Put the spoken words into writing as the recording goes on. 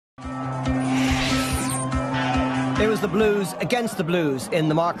It was the Blues against the Blues in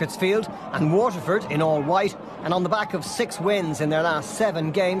the Markets Field, and Waterford in all white and on the back of 6 wins in their last 7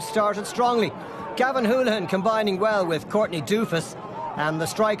 games started strongly. Gavin Houlihan combining well with Courtney Doofus, and the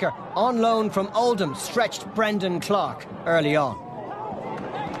striker on loan from Oldham stretched Brendan Clark early on.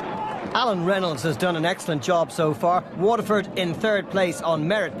 Alan Reynolds has done an excellent job so far. Waterford in 3rd place on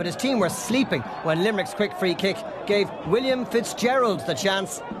merit, but his team were sleeping when Limerick's quick free kick gave William Fitzgerald the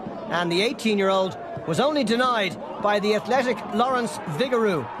chance, and the 18-year-old was only denied by the athletic Lawrence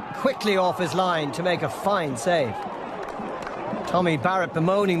Vigouroux, quickly off his line to make a fine save. Tommy Barrett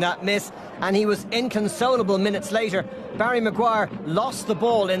bemoaning that miss, and he was inconsolable minutes later. Barry Maguire lost the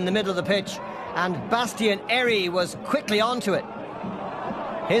ball in the middle of the pitch, and Bastien Eri was quickly onto it.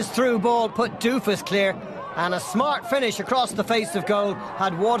 His through ball put Doofus clear, and a smart finish across the face of goal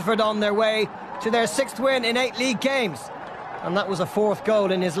had Waterford on their way to their 6th win in 8 league games. And that was a 4th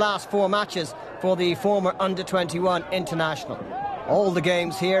goal in his last 4 matches for the former under-21 international. All the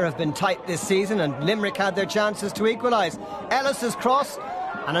games here have been tight this season, and Limerick had their chances to equalise. Ellis's cross,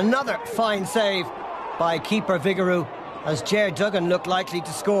 and another fine save by keeper Vigouroux, as Ger Duggan looked likely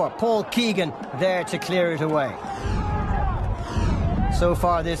to score. Paul Keegan there to clear it away. So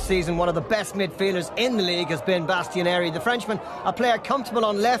far this season, one of the best midfielders in the league has been Bastien Eri, the Frenchman, a player comfortable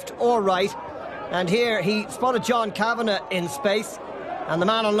on left or right. And here he spotted John Kavanagh in space, and the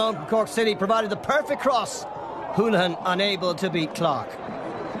man on loan from Cork City provided the perfect cross. Houlihan unable to beat Clark.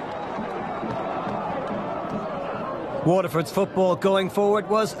 Waterford's football going forward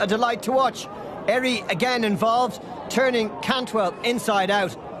was a delight to watch. Eri again involved, turning Cantwell inside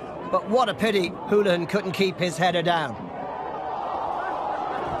out. But what a pity Houlihan couldn't keep his header down.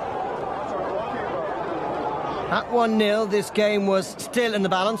 At 1-0, this game was still in the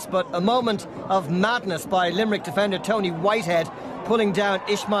balance, but a moment of madness by Limerick defender Tony Whitehead, pulling down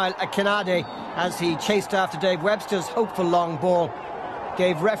Ishmael Akinade as he chased after Dave Webster's hopeful long ball,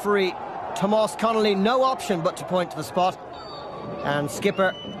 gave referee Tomas Connolly no option but to point to the spot. And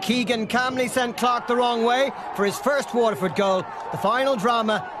skipper Keegan calmly sent Clark the wrong way for his first Waterford goal, the final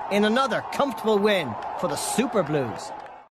drama in another comfortable win for the Super Blues.